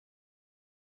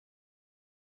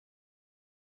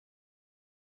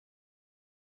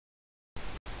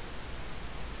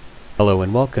Hello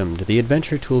and welcome to the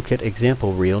Adventure Toolkit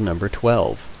example reel number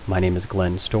 12. My name is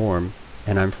Glenn Storm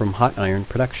and I'm from Hot Iron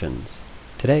Productions.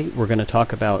 Today we're going to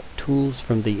talk about tools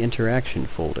from the Interaction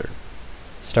folder,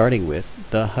 starting with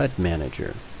the HUD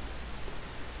Manager.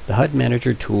 The HUD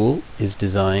Manager tool is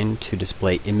designed to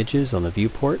display images on the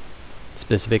viewport.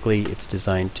 Specifically, it's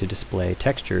designed to display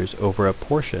textures over a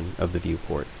portion of the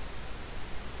viewport.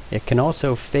 It can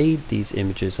also fade these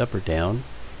images up or down,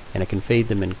 and it can fade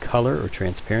them in color or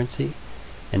transparency,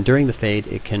 and during the fade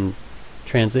it can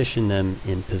transition them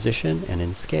in position and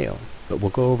in scale, but we'll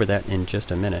go over that in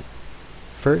just a minute.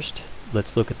 First,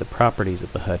 let's look at the properties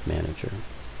of the HUD Manager.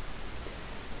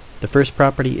 The first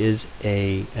property is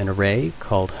an array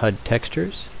called HUD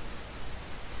Textures.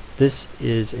 This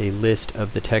is a list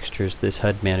of the textures this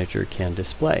HUD Manager can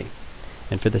display,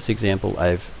 and for this example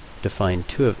I've defined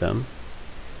two of them.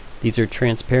 These are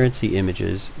transparency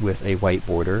images with a white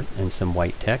border and some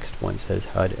white text. One says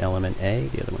HUD element A,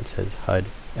 the other one says HUD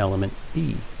element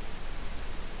B.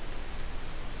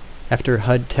 After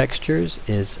HUD textures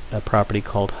is a property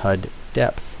called HUD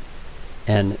depth,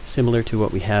 and similar to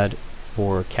what we had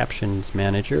for Captions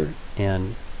Manager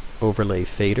and Overlay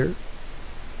Fader,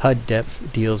 HUD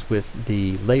depth deals with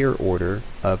the layer order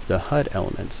of the HUD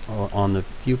elements on the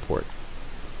viewport.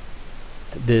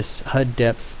 This HUD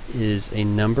depth is a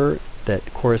number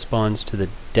that corresponds to the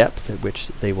depth at which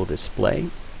they will display.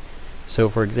 So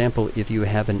for example, if you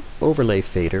have an overlay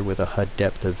fader with a HUD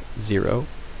depth of 0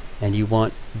 and you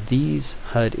want these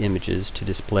HUD images to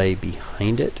display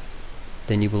behind it,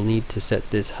 then you will need to set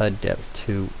this HUD depth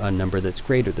to a number that's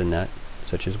greater than that,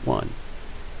 such as 1.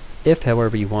 If,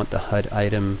 however, you want the HUD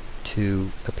item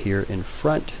to appear in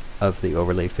front of the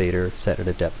overlay fader set at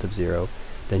a depth of 0,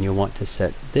 then you'll want to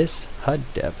set this HUD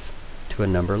depth to a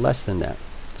number less than that,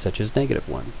 such as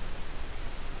 -1.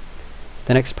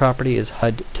 The next property is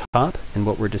HUD top, and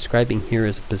what we're describing here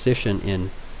is a position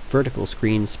in vertical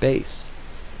screen space.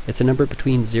 It's a number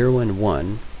between 0 and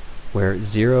 1, where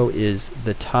 0 is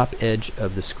the top edge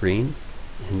of the screen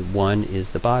and 1 is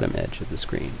the bottom edge of the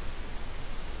screen.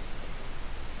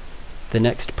 The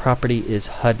next property is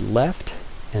HUD left,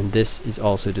 and this is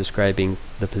also describing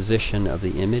the position of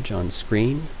the image on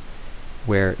screen,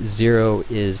 where 0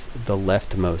 is the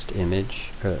leftmost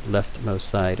image, or leftmost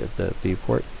side of the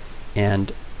viewport,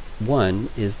 and 1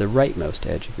 is the rightmost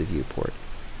edge of the viewport.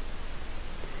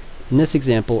 In this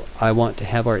example, I want to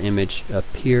have our image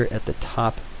appear at the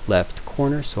top left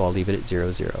corner, so I'll leave it at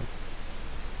 0, 0.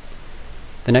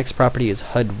 The next property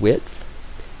is HUD width,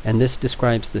 and this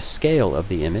describes the scale of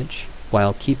the image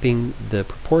while keeping the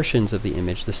proportions of the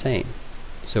image the same.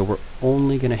 So we're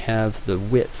only going to have the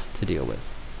width to deal with.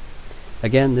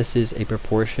 Again, this is a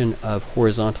proportion of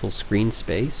horizontal screen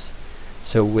space.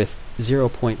 So with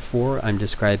 0.4, I'm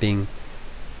describing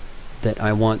that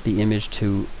I want the image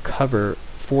to cover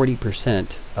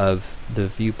 40% of the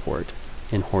viewport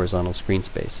in horizontal screen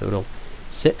space. So it'll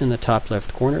sit in the top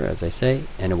left corner, as I say,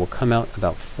 and it will come out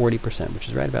about 40%, which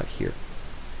is right about here.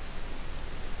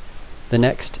 The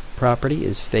next property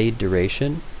is fade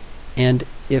duration, and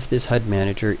if this HUD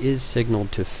Manager is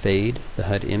signaled to fade the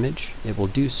HUD image, it will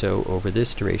do so over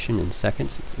this duration in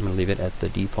seconds. I'm going to leave it at the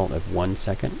default of 1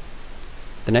 second.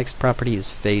 The next property is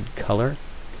fade color.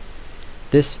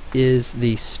 This is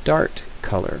the start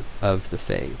color of the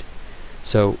fade.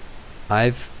 So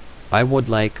I would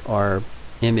like our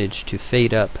image to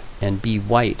fade up and be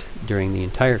white during the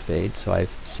entire fade, so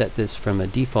I've set this from a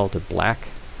default of black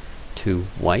to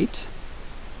white.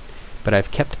 But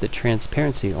I've kept the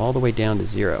transparency all the way down to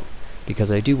 0 because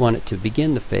I do want it to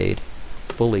begin the fade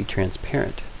fully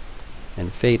transparent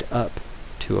and fade up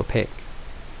to opaque.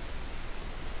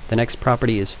 The next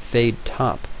property is fade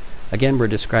top. Again, we're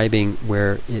describing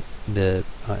where the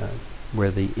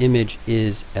image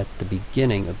is at the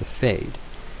beginning of the fade,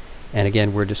 and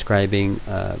again we're describing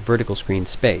vertical screen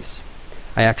space.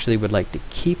 I actually would like to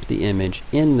keep the image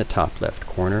in the top left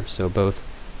corner, so both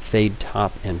fade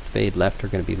top and fade left are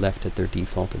going to be left at their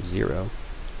default of 0.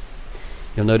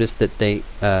 You'll notice that they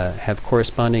have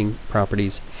corresponding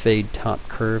properties fade top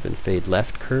curve and fade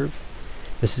left curve.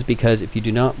 This is because if you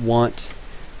do not want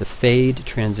the fade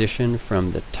transition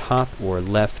from the top or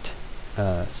left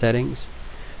settings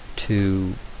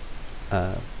to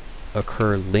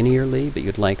occur linearly, but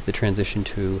you'd like the transition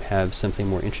to have something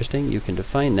more interesting, you can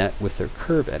define that with their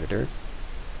curve editor.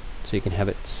 So you can have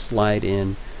it slide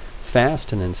in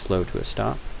fast and then slow to a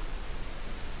stop.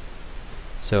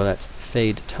 So that's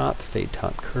fade top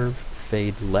curve,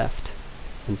 fade left,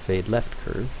 and fade left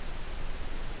curve.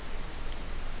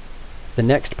 The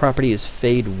next property is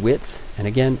fade width, and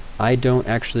again I don't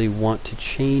actually want to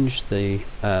change the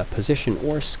position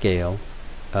or scale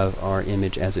of our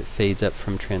image as it fades up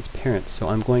from transparent. So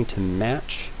I'm going to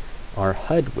match our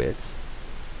HUD width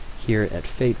here at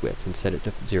fade width and set it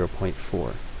to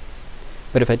 0.4.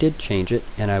 But if I did change it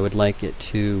and I would like it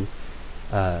to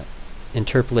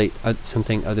interpolate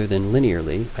something other than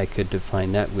linearly, I could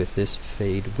define that with this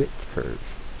fade width curve.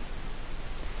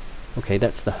 Okay,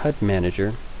 that's the HUD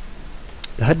Manager.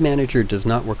 The HUD Manager does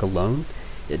not work alone.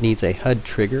 It needs a HUD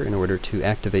trigger in order to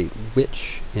activate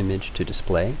which image to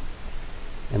display.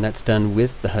 And that's done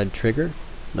with the HUD trigger.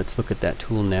 Let's look at that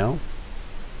tool now.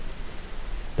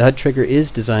 The HUD trigger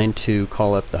is designed to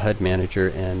call up the HUD Manager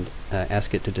and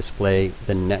ask it to display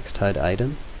the next HUD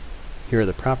item. Here are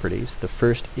the properties. The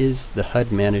first is the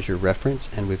HUD Manager reference,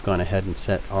 and we've gone ahead and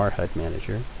set our HUD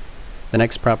Manager. The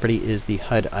next property is the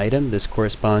HUD item. This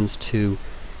corresponds to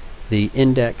the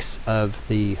index of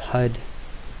the HUD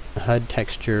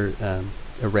texture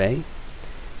array.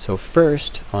 So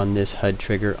first, on this HUD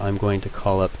trigger, I'm going to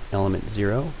call up element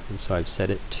 0, and so I've set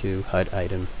it to HUD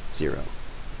item 0.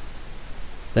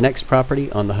 The next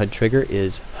property on the HUD trigger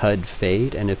is HUD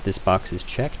fade, and if this box is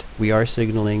checked, we are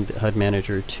signaling the HUD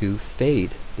Manager to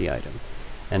fade the item.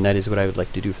 And that is what I would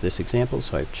like to do for this example,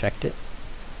 so I've checked it.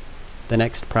 The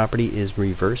next property is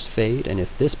reverse fade, and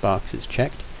if this box is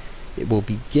checked, it will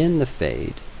begin the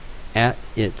fade at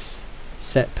its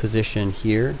set position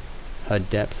here, HUD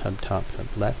depth, HUD top, HUD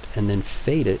left, and then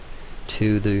fade it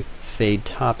to the fade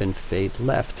top and fade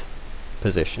left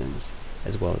positions,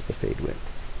 as well as the fade width.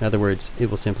 In other words,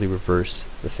 it will simply reverse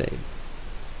the fade.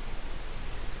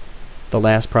 The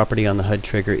last property on the HUD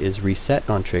trigger is reset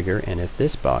on trigger, and if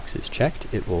this box is checked,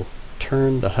 it will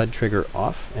turn the HUD trigger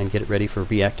off and get it ready for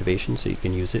reactivation so you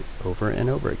can use it over and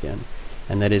over again.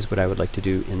 And that is what I would like to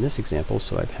do in this example,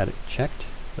 so I've had it checked.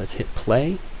 Let's hit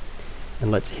play, and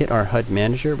let's hit our HUD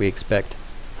Manager. We expect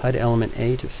HUD element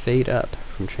A to fade up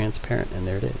from transparent, and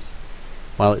there it is.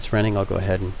 While it's running, I'll go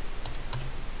ahead and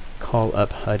call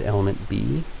up HUD element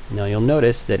B. Now you'll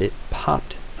notice that it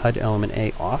popped HUD element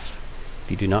A off.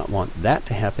 If you do not want that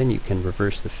to happen, you can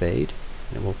reverse the fade,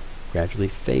 and it will gradually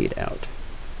fade out.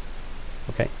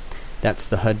 Okay, that's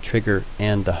the HUD trigger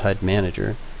and the HUD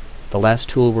Manager. The last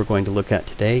tool we're going to look at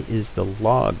today is the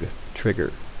log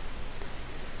trigger.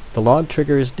 The log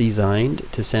trigger is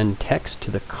designed to send text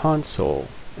to the console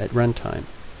at runtime.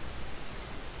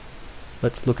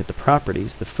 Let's look at the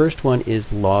properties. The first one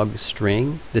is log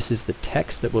string. This is the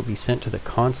text that will be sent to the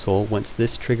console once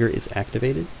this trigger is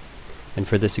activated. And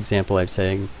for this example, I've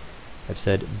said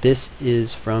this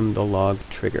is from the log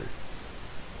trigger.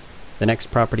 The next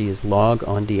property is log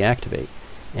on deactivate,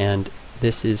 and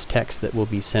this is text that will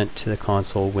be sent to the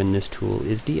console when this tool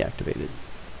is deactivated.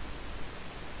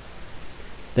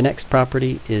 The next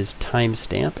property is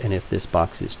timestamp, and if this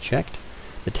box is checked,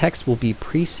 the text will be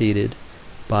preceded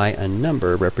by a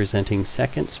number representing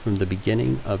seconds from the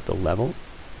beginning of the level.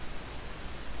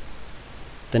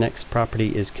 The next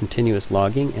property is continuous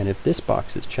logging, and if this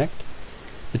box is checked,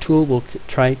 the tool will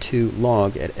try to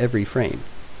log at every frame.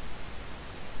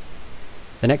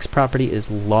 The next property is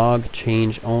log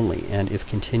change only, and if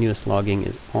continuous logging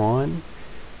is on,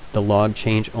 the log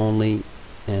change only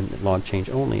and log change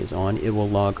only is on, it will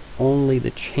log only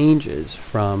the changes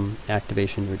from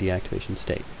activation or deactivation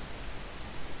state.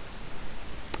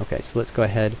 Okay, so let's go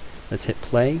ahead, let's hit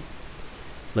play.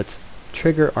 Let's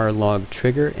trigger our log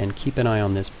trigger and keep an eye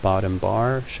on this bottom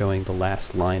bar showing the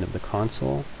last line of the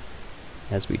console.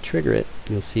 As we trigger it,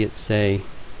 you'll see it say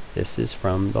this is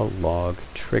from the log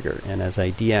trigger, and as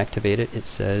I deactivate it, it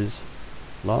says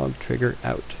log trigger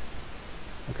out.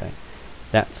 Okay,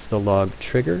 that's the log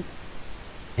trigger,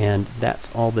 and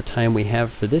that's all the time we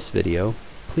have for this video.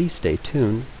 Please stay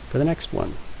tuned for the next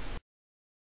one.